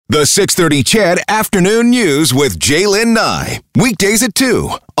The 6:30 Chad Afternoon News with Jaylen Nye. Weekdays at 2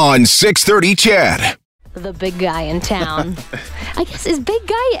 on 6:30 Chad. The big guy in town. I guess, is big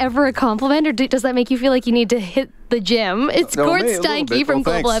guy ever a compliment, or does that make you feel like you need to hit the gym? It's Gord Steinke from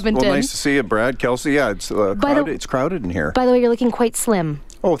Global Edmonton. Well, nice to see you, Brad. Kelsey, yeah, it's crowded. It's crowded in here. By the way, you're looking quite slim.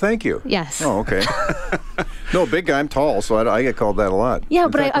 Oh, thank you. Yes. Oh, okay. No, big guy. I'm tall, so I get called that a lot. Yeah,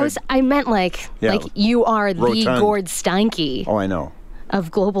 but I meant like you are the Gord Steinke. Oh, I know. Of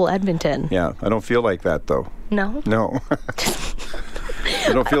Global Edmonton. Yeah, I don't feel like that though. No? No.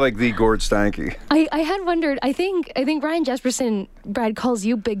 I don't feel like the Gord Steinke. I had wondered, I think Brian Jesperson, Brad, calls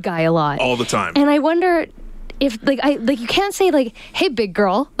you big guy a lot. All the time. And I wonder if you can't say hey big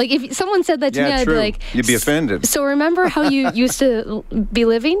girl. Like if someone said that to me, I'd be like, you'd be offended. So remember how you used to be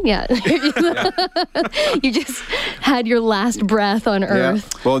living? Yeah. You just had your last breath on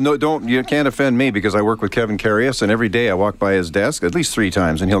earth. Well, no, you can't offend me because I work with Kevin Carius, and every day I walk by his desk at least 3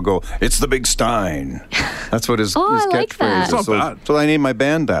 times, and he'll go, "It's the Big Stein." That's what his I catchphrase like that. is. It's not bad. So I named my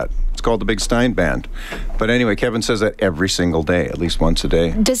band that. It's called the Big Stein Band. But anyway, Kevin says that every single day, at least once a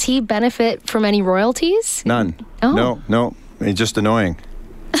day. Does he benefit from any royalties? None. Oh. No. He's just annoying.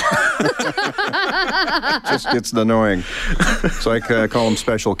 It's annoying. So I call him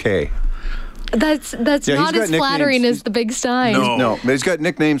Special K. That's not as flattering as the Big Stein. No, but he's got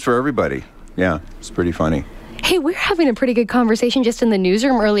nicknames for everybody. Yeah, it's pretty funny. Hey, we're having a pretty good conversation just in the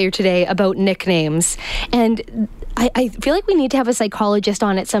newsroom earlier today about nicknames. And I feel like we need to have a psychologist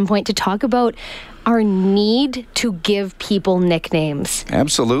on at some point to talk about our need to give people nicknames.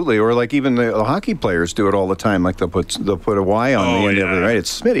 Absolutely. Or like even the hockey players do it all the time. Like they'll put a Y on the end of it, right?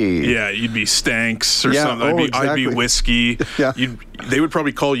 It's Smitty. Yeah, you'd be Stanks or something. Exactly. I'd be Whiskey. Yeah. They would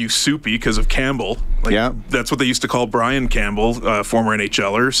probably call you Soupy because of Campbell. That's what they used to call Brian Campbell, former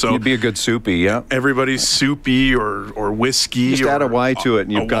NHLer. So you'd be a good Soupy, yeah. Everybody's Soupy or Whiskey. Just add a Y to it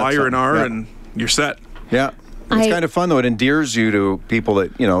and you've got a Y or an R yeah. and you're set. Yeah. It's kind of fun, though. It endears you to people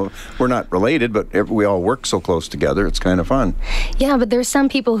that, we're not related, but we all work so close together. It's kind of fun. Yeah, but there's some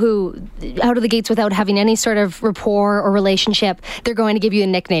people who, out of the gates without having any sort of rapport or relationship, they're going to give you a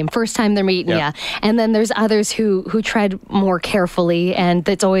nickname first time they're meeting you. And then there's others who tread more carefully, and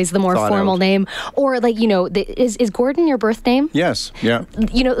that's always the more formal name. Or, is Gordon your birth name? Yes, yeah.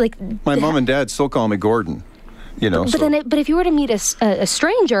 My mom and dad still call me Gordon. But if you were to meet a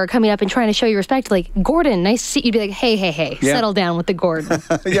stranger coming up and trying to show you respect, like, Gordon, nice to see you, you'd be like, hey, settle down with the Gordon.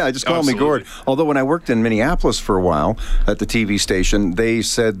 Yeah, just call me Gord. Although when I worked in Minneapolis for a while at the TV station, they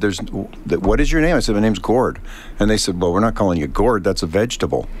said, what is your name? I said, my name's Gord. And they said, well, we're not calling you Gord, that's a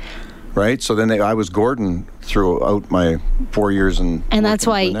vegetable. Right? So then I was Gordon throughout my 4 years. And that's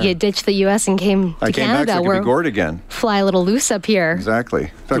why you ditched the U.S. and came to Canada. I came back so I could be Gord again. Fly a little loose up here.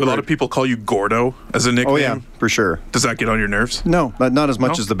 Exactly. Do a lot of people call you Gordo as a nickname? Oh, yeah, for sure. Does that get on your nerves? No, not as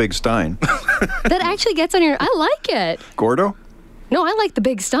much as the Big Stein. That actually gets on your... I like it. Gordo? No, I like the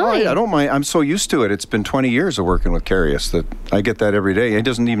Big Stein. I don't mind. I'm so used to it. It's been 20 years of working with Carius that I get that every day. He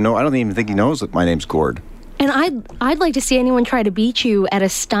doesn't even know. I don't even think he knows that my name's Gord. And I'd like to see anyone try to beat you at a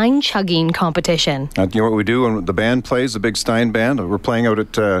Stein chugging competition. You know what we do when the band plays, the Big Stein Band? We're playing out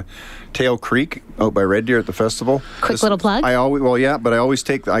at Tail Creek out by Red Deer at the festival. Little plug? I always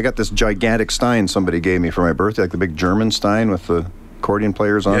take... I got this gigantic Stein somebody gave me for my birthday, like the big German Stein with the accordion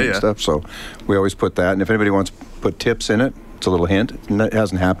players on it and stuff. So we always put that. And if anybody wants to put tips in it, it's a little hint. It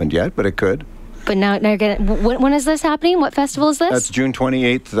hasn't happened yet, but it could. But now you're getting... When is this happening? What festival is this? That's June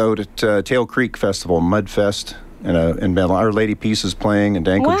 28th out at Tail Creek Festival, Mudfest, in Battle. Our Lady Peace is playing, and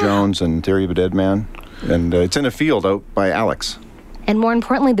Danko Jones and Theory of a Dead Man. And it's in a field out by Alex. And more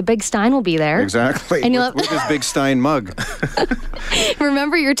importantly, the Big Stein will be there. Exactly. And with his Big Stein mug.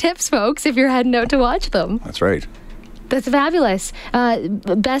 Remember your tips, folks, if you're heading out to watch them. That's right. That's fabulous.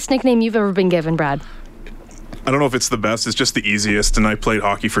 Best nickname you've ever been given, Brad? I don't know if it's the best. It's just the easiest, and I played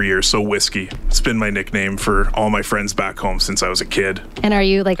hockey for years, so Whiskey. It's been my nickname for all my friends back home since I was a kid. And are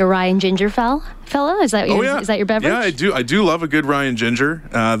you like a Ryan Ginger fella? Is that your beverage? Yeah, I do love a good Ryan Ginger.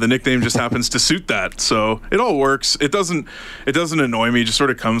 The nickname just happens to suit that, so it all works. It doesn't annoy me. It just sort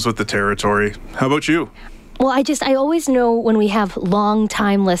of comes with the territory. How about you? Well, I always know when we have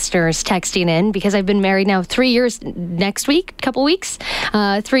long-time listeners texting in, because I've been married now 3 years next week, couple weeks.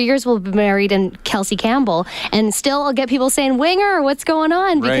 3 years we'll be married, and Kelsey Campbell. And still I'll get people saying, Winger, what's going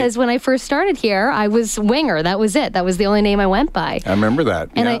on? Because when I first started here, I was Winger. That was it. That was the only name I went by. I remember that.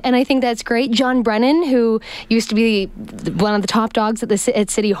 And I think that's great. John Brennan, who used to be one of the top dogs at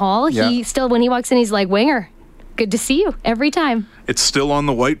City Hall, he still, when he walks in, he's like, Winger, good to see you every time. It's still on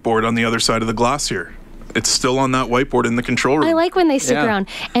the whiteboard on the other side of the glass here. It's still on that whiteboard in the control room. I like when they stick around.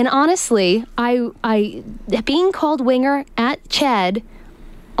 And honestly, I being called Winger at Chad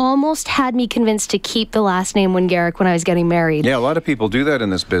almost had me convinced to keep the last name Wingaric when I was getting married. Yeah, a lot of people do that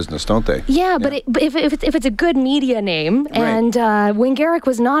in this business, don't they? Yeah, but if it's a good media name, and Wingaric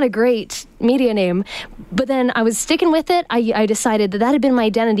was not a great media name, but then I was sticking with it. I decided that had been my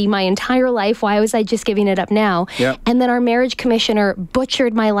identity my entire life. Why was I just giving it up now? Yep. And then our marriage commissioner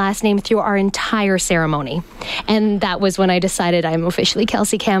butchered my last name through our entire ceremony. And that was when I decided I'm officially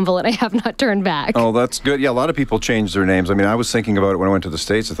Kelsey Campbell, and I have not turned back. Oh, that's good. Yeah, a lot of people change their names. I mean, I was thinking about it when I went to the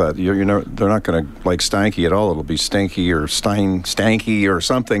States. I thought, they're not going to like Steinke at all. It'll be Stinky or Stanky or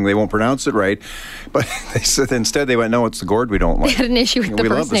something. They won't pronounce it right. But they said instead they went, no, it's the Gord we don't like. They had an issue with the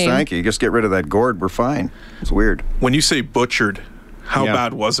first name. We love the Steinke. Just get rid of that Gord. We're fine. It's weird. When you say butchered, how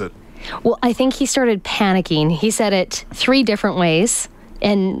bad was it? Well, I think he started panicking. He said it 3 different ways,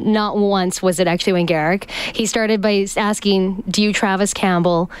 and not once was it actually Wingaric. He started by asking, do you, Travis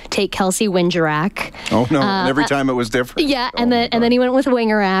Campbell, take Kelsey Wingarac? Oh, no. And every time it was different. Yeah, and then he went with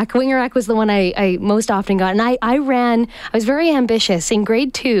Wingarac. Wingarac was the one I most often got. And I was very ambitious. In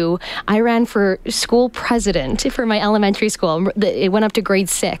grade 2, I ran for school president for my elementary school. It went up to grade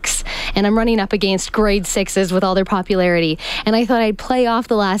 6. And I'm running up against grade 6s with all their popularity. And I thought I'd play off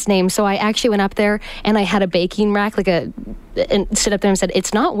the last name. So I actually went up there and I had a baking rack, and stood up there and said,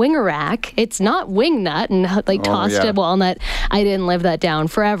 it's not Wingarac, it's not Wingnut, and tossed a walnut. I didn't live that down.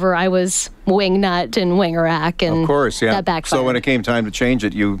 Forever, I was Wingnut and Wingarac, and of course, yeah. that backfired. So when it came time to change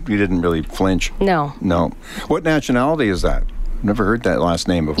it, you didn't really flinch. No. What nationality is that? Never heard that last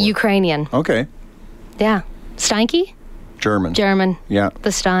name before. Ukrainian. Okay. Yeah. Steinke? German. Yeah.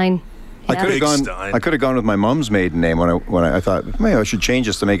 The Stein. I could have gone with my mom's maiden name when I thought maybe I should change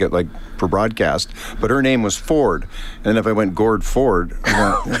this to make it like for broadcast. But her name was Ford, and if I went Gord Ford,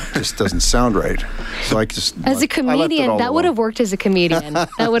 it just doesn't sound right. So as a comedian, that would have worked as a comedian.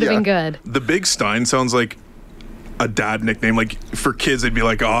 That would have been good. The Big Stein sounds like a dad nickname. Like for kids, they'd be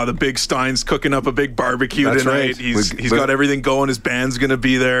like, "Oh, the Big Stein's cooking up a big barbecue tonight. Right. He's got everything going. His band's gonna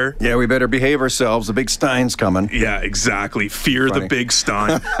be there. Yeah, we better behave ourselves. The Big Stein's coming." Yeah, exactly. Fear the Big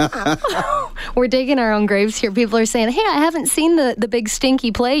Stein. We're digging our own graves here. People are saying, "Hey, I haven't seen the Big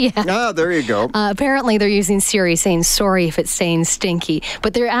Stinky play yet." Ah, there you go. Apparently, they're using Siri, saying sorry if it's saying stinky.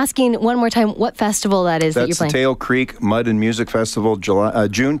 But they're asking one more time what festival that is that you're playing. That's the Tail Creek Mud and Music Festival,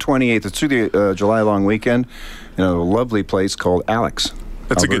 June 28th. It's through the July long weekend. In a lovely place called Alex.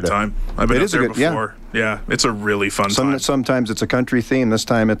 That's Alberta. A good time. I've been up there before. Yeah, it's a really fun time. Sometimes it's a country theme. This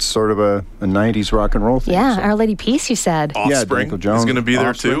time it's sort of a 90s rock and roll theme. Yeah, Our Lady Peace, you said. Offspring is going to be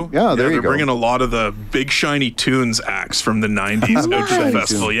there too. Yeah, there you go. They're bringing a lot of the Big Shiny Tunes acts from the 90s out to the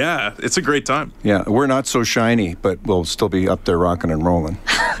festival. Yeah, it's a great time. Yeah, we're not so shiny, but we'll still be up there rocking and rolling.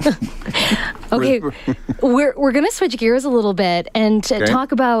 Okay, we're going to switch gears a little bit and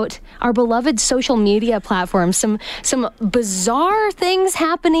talk about our beloved social media platforms. Some bizarre things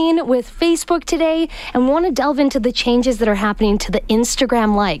happening with Facebook today, and we want to delve into the changes that are happening to the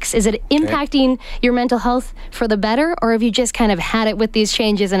Instagram likes. Is it impacting your mental health for the better, or have you just kind of had it with these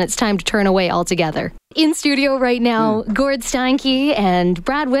changes and it's time to turn away altogether? In studio right now, Gord Steinke and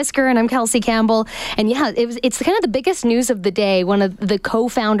Brad Whisker, and I'm Kelsey Campbell. And yeah, it's kind of the biggest news of the day. One of the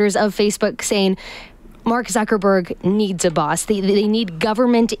co-founders of Facebook saying Mark Zuckerberg needs a boss. They need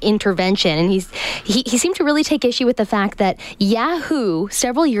government intervention. And he seemed to really take issue with the fact that Yahoo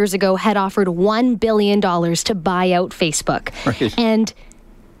several years ago had offered $1 billion to buy out Facebook. Right. And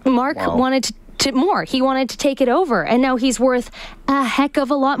Mark wanted to more. He wanted to take it over, and now he's worth a heck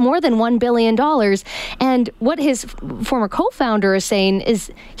of a lot more than $1 billion. And what his former co-founder is saying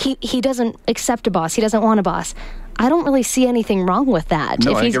is he doesn't accept a boss. He doesn't want a boss. I don't really see anything wrong with that.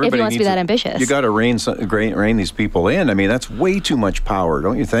 No, if he wants to be that ambitious, you got to rein these people in. I mean, that's way too much power,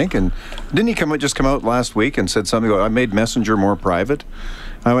 don't you think? And didn't he just come out last week and said something like, "I made Messenger more private"?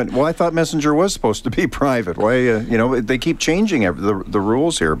 I went, well, I thought Messenger was supposed to be private. Why, they keep changing the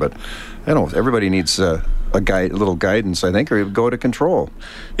rules here, but I don't know. Everybody needs a little guidance, I think, or go out of control.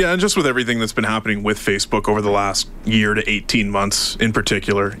 Yeah, and just with everything that's been happening with Facebook over the last year to 18 months in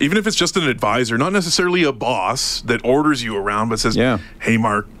particular, even if it's just an advisor, not necessarily a boss that orders you around, but says, hey,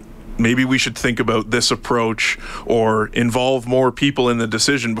 Mark, maybe we should think about this approach or involve more people in the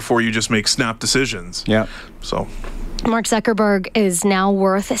decision before you just make snap decisions. Yeah. So Mark Zuckerberg is now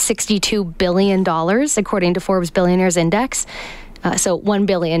worth $62 billion, according to Forbes Billionaires Index. So $1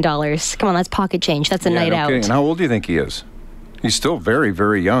 billion. Come on, that's pocket change. That's a night out. And how old do you think he is? He's still very,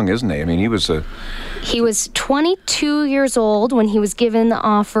 very young, isn't he? I mean, he was 22 years old when he was given the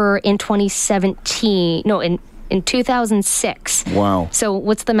offer in 2017. No, in 2006. Wow. So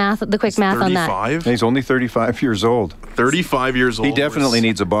what's the math? The quick math on that? He's only 35 years old. 35 years old. He definitely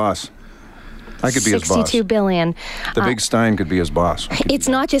needs a boss. I could be his boss. $62 billion. The big Stein could be his boss. It's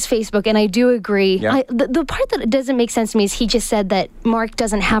not just Facebook, and I do agree. Yeah. The part that doesn't make sense to me is he just said that Mark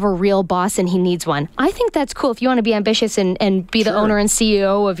doesn't have a real boss and he needs one. I think that's cool if you want to be ambitious and be the owner and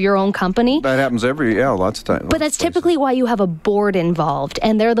CEO of your own company. That happens lots of times. But that's typically why you have a board involved,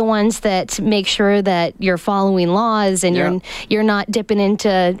 and they're the ones that make sure that you're following laws and you're not dipping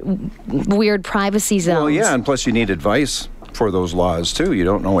into weird privacy zones. Well, yeah, and plus you need advice for those laws too. You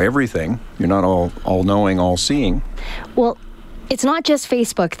don't know everything. You're not all knowing, all seeing. Well, it's not just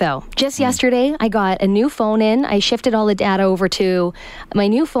Facebook, though. Just yesterday, I got a new phone in. I shifted all the data over to my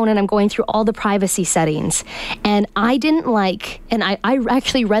new phone, and I'm going through all the privacy settings. And I didn't like, and I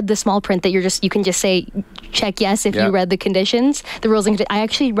actually read the small print that you can just say, check yes if you read the conditions, the rules and I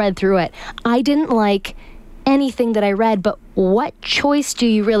actually read through it. I didn't like anything that I read, but what choice do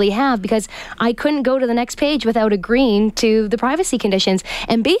you really have? Because I couldn't go to the next page without agreeing to the privacy conditions.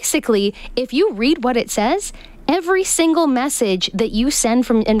 And basically, if you read what it says, every single message that you send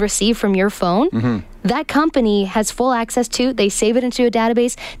from and receive from your phone, that company has full access to. They save it into a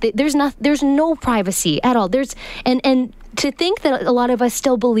database. There's no privacy at all. And to think that a lot of us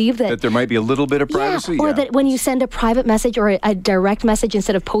still believe that there might be a little bit of privacy, or that when you send a private message or a direct message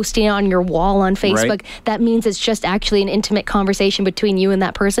instead of posting it on your wall on Facebook, that means it's just actually an intimate conversation between you and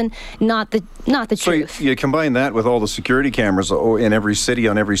that person. Not the truth. So you combine that with all the security cameras in every city,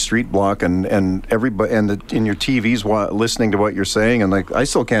 on every street block, and everybody in your TVs listening to what you're saying, and like I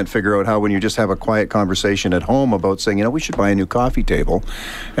still can't figure out how when you just have a quiet conversation at home about saying, we should buy a new coffee table,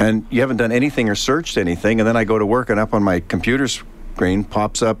 and you haven't done anything or searched anything, and then I go to work and up on my computer screen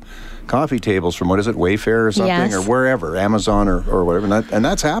pops up coffee tables from, Wayfair or something, or wherever, Amazon or whatever, and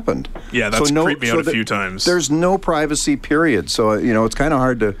that's happened. Yeah, that's creeped me out a few times. There's no privacy, period. So, it's kind of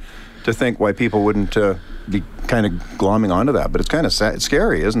hard to think why people wouldn't be kind of glomming onto that, but it's kind of sad,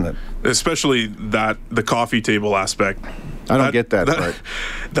 scary, isn't it? Especially the coffee table aspect. I don't get that part.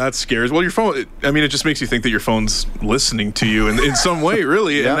 That scares. Well, your phone, it just makes you think that your phone's listening to you in some way,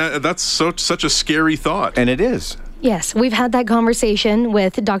 really. And that's such a scary thought. And it is. Yes, we've had that conversation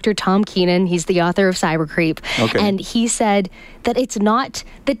with Dr. Tom Keenan. He's the author of Cyber Creep. Okay. And he said that it's not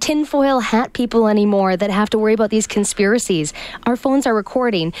the tinfoil hat people anymore that have to worry about these conspiracies. Our phones are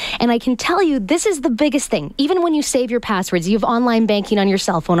recording. And I can tell you, this is the biggest thing. Even when you save your passwords, you have online banking on your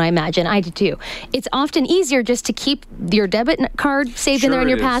cell phone, I imagine. I do too. It's often easier just to keep your debit card saved in there and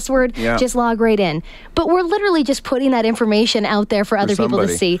your password. Yeah. Just log right in. But we're literally just putting that information out there for other people to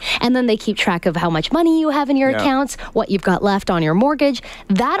see. And then they keep track of how much money you have in your accounts, what you've got left on your mortgage.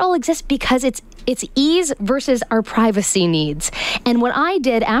 That all exists because it's ease versus our privacy needs. And what I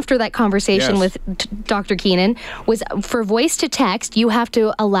did after that conversation with Dr. Keenan was, for voice to text, you have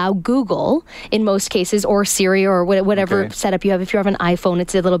to allow Google in most cases, or Siri, or whatever setup you have. If you have an iPhone,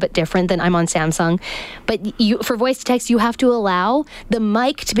 it's a little bit different than I'm on Samsung. But for voice to text, you have to allow the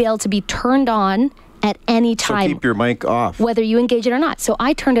mic to be able to be turned on at any time. So keep your mic off, whether you engage it or not. So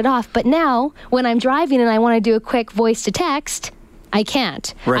I turned it off. But now, when I'm driving and I want to do a quick voice to text, I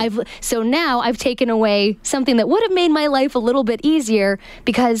can't. Right. So now I've taken away something that would have made my life a little bit easier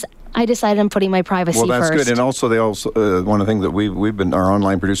because I decided I'm putting my privacy first. Well, that's good. And also, one of the things that we've been, our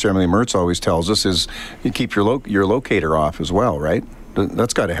online producer Emily Mertz always tells us is you keep your locator off as well, right?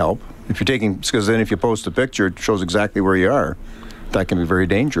 That's got to help. If you're taking, because then if you post a picture, it shows exactly where you are. That can be very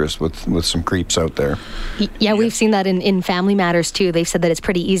dangerous with some creeps out there. Yeah, we've seen that in Family Matters too. They've said that it's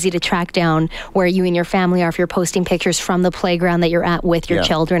pretty easy to track down where you and your family are if you're posting pictures from the playground that you're at with your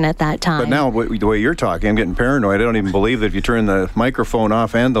children at that time. But now, the way you're talking, I'm getting paranoid. I don't even believe that if you turn the microphone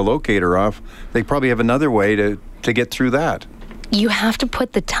off and the locator off, they probably have another way to get through that. You have to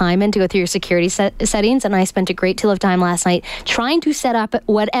put the time in to go through your security settings, and I spent a great deal of time last night trying to set up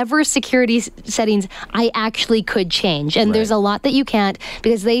whatever security settings I actually could change. And there's a lot that you can't,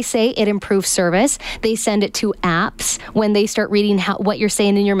 because they say it improves service. They send it to apps when they start reading what you're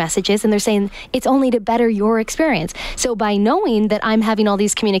saying in your messages, and they're saying it's only to better your experience. So by knowing that I'm having all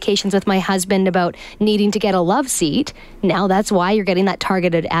these communications with my husband about needing to get a love seat, now that's why you're getting that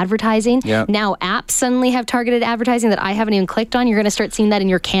targeted advertising. Yep. Now apps suddenly have targeted advertising that I haven't even clicked on. You're going to start seeing that in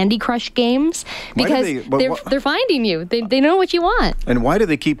your Candy Crush games because they're finding you. They know what you want. And why do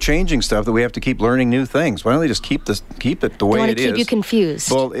they keep changing stuff that we have to keep learning new things? Why don't they just keep it the way it is? They want to keep you confused.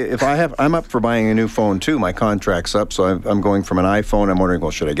 Well, if I'm up for buying a new phone too. My contract's up, so I'm going from an iPhone. I'm wondering,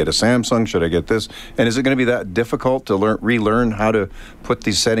 well, should I get a Samsung? Should I get this? And is it going to be that difficult to relearn how to put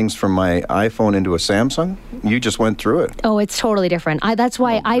these settings from my iPhone into a Samsung? You just went through it. Oh, it's totally different. That's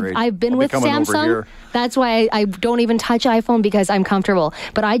why I've been with Samsung. That's why I don't even touch iPhone, because I'm comfortable.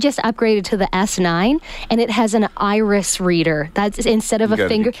 But I just upgraded to the S9, and it has an iris reader. That's instead of a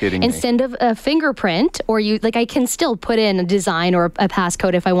fingerprint, or I can still put in a design or a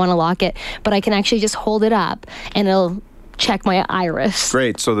passcode if I want to lock it, but I can actually just hold it up and it'll check my iris.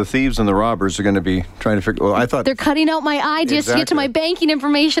 Great. So the thieves and the robbers are going to be trying to figure... Well, I thought... They're cutting out my eye just to get to my banking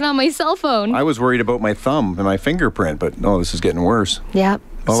information on my cell phone. I was worried about my thumb and my fingerprint, but no, this is getting worse. Yeah.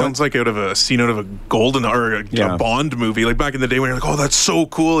 Sounds like out of a scene out of a golden or a Bond movie, like back in the day when you're like, oh, that's so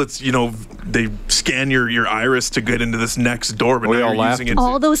cool. It's, they scan your iris to get into this next door, but now you're using it.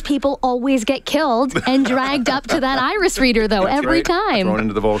 All those people always get killed and dragged up to that iris reader, though, every time. Thrown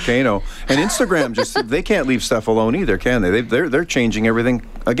into the volcano. And Instagram they can't leave stuff alone either, can they? They're changing everything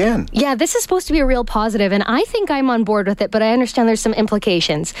again. Yeah, this is supposed to be a real positive, and I think I'm on board with it, but I understand there's some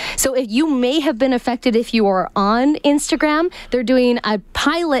implications. So if you may have been affected if you are on Instagram. They're doing a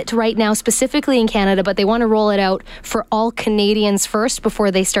pilot right now, specifically in Canada, but they want to roll it out for all Canadians first before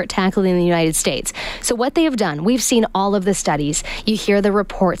they start tackling the United States. So what they have done, we've seen all of the studies. You hear the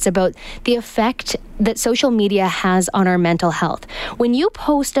reports about the effect that social media has on our mental health. When you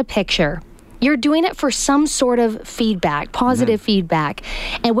post a picture, you're doing it for some sort of feedback, positive feedback.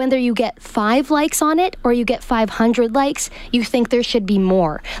 And whether you get 5 likes on it or you get 500 likes, you think there should be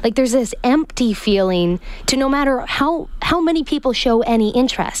more. Like there's this empty feeling to no matter how many people show any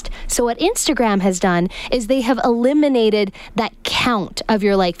interest. So what Instagram has done is they have eliminated that count of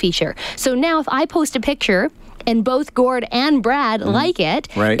your like feature. So now if I post a picture and both Gord and Brad like it,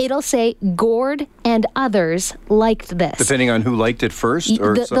 it'll say Gord and others liked this. Depending on who liked it first?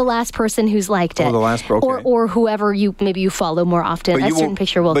 Or the last person who's liked it. Oh, the last, okay. Or whoever maybe you follow more often. A certain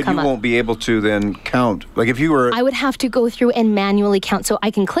picture will come up. But you won't be able to then count. Like if you were... I would have to go through and manually count. So I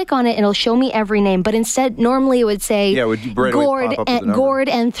can click on it and it'll show me every name. But instead, normally it would say Gord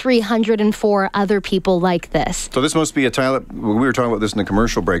and 304 other people like this. So this must be a pilot. We were talking about this in the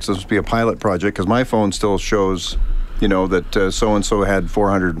commercial breaks. This must be a pilot project because my phone still shows that so-and-so had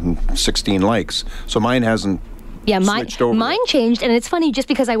 416 likes. So mine hasn't switched over. Mine changed, and it's funny, just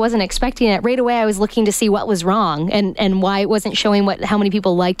because I wasn't expecting it. Right away, I was looking to see what was wrong and why it wasn't showing how many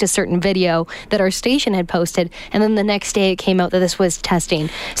people liked a certain video that our station had posted. And then the next day, it came out that this was testing.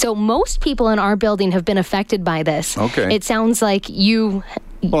 So most people in our building have been affected by this. Okay. It sounds like you...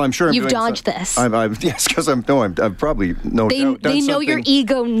 Well, I'm sure you've dodged this. Yes, because I'm probably They know your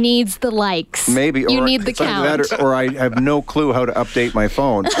ego needs the likes. Maybe you need the count, or I have no clue how to update my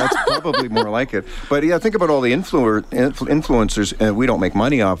phone. That's probably more like it. But yeah, think about all the influencers. And we don't make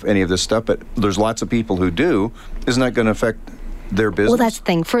money off any of this stuff, but there's lots of people who do. Isn't that going to affect their business? Well, that's the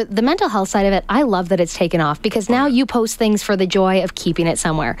thing. For the mental health side of it, I love that it's taken off because now you post things for the joy of keeping it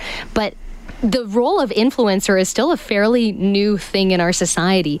somewhere. But the role of influencer is still a fairly new thing in our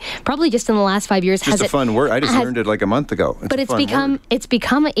society. Probably just in the last 5 years. Just a fun word. I just learned it like a month ago. It's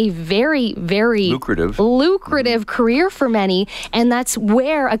become a very, very lucrative career for many, and that's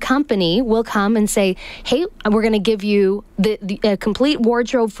where a company will come and say, "Hey, we're going to give you the complete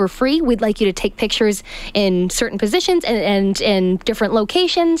wardrobe for free. We'd like you to take pictures in certain positions and in different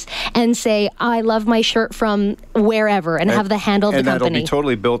locations, and say I love my shirt from wherever, and have the handle of the company." And that'll be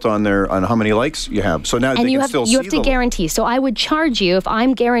totally built on how many likes you have. So now you have to guarantee. So I would charge you, if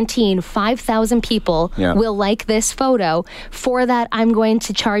I'm guaranteeing 5,000 people will like this photo. For that, I'm going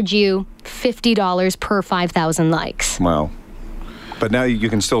to charge you $50 per 5,000 likes. Wow. But now you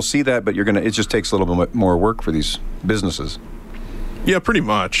can still see that, but it just takes a little bit more work for these businesses. Yeah, pretty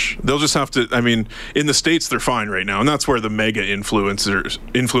much. They'll just have to, in the States, they're fine right now, and that's where the mega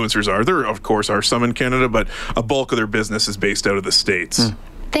influencers are. There, of course, are some in Canada, but a bulk of their business is based out of the States.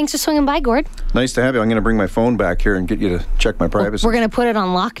 Thanks for swinging by, Gord. Nice to have you. I'm going to bring my phone back here and get you to check my privacy. We're going to put it on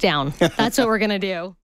lockdown. That's what we're going to do.